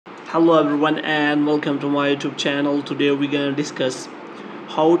Hello everyone and welcome to my YouTube channel. Today we're gonna discuss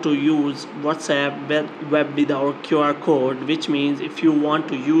how to use WhatsApp web without QR code, which means if you want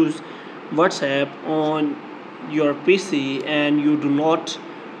to use WhatsApp on your PC and you do not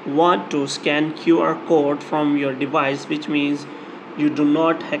want to scan QR code from your device, which means you do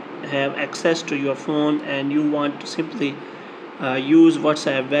not have access to your phone and you want to simply use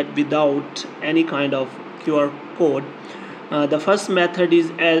WhatsApp without any kind of QR code. The first method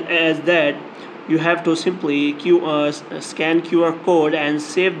is as that you have to simply scan QR code and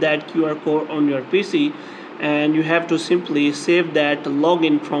save that QR code on your PC, and you have to simply save that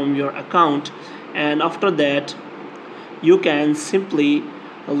login from your account, and after that you can simply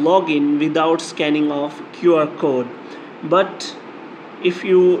log in without scanning of QR code. But if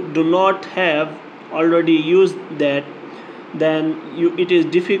you do not have already used that, then it is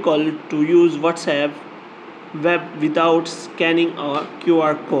difficult to use WhatsApp web without scanning a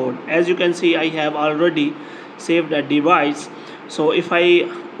QR code. As you can see, I have already saved a device, so if I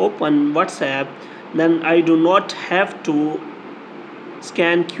open WhatsApp, then I do not have to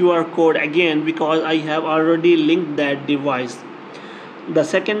scan QR code again because I have already linked that device. The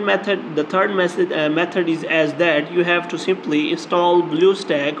third method is as that you have to simply install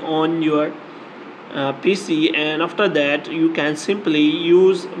BlueStack on your PC, and after that you can simply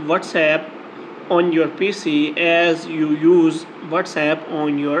use WhatsApp on your PC as you use WhatsApp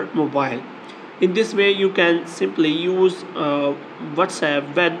on your mobile. In this way, you can simply use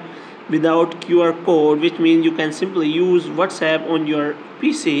WhatsApp web without QR code, which means you can simply use WhatsApp on your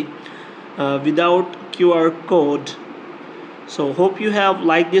PC without QR code. So hope you have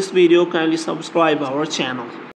liked this video. Kindly subscribe our channel.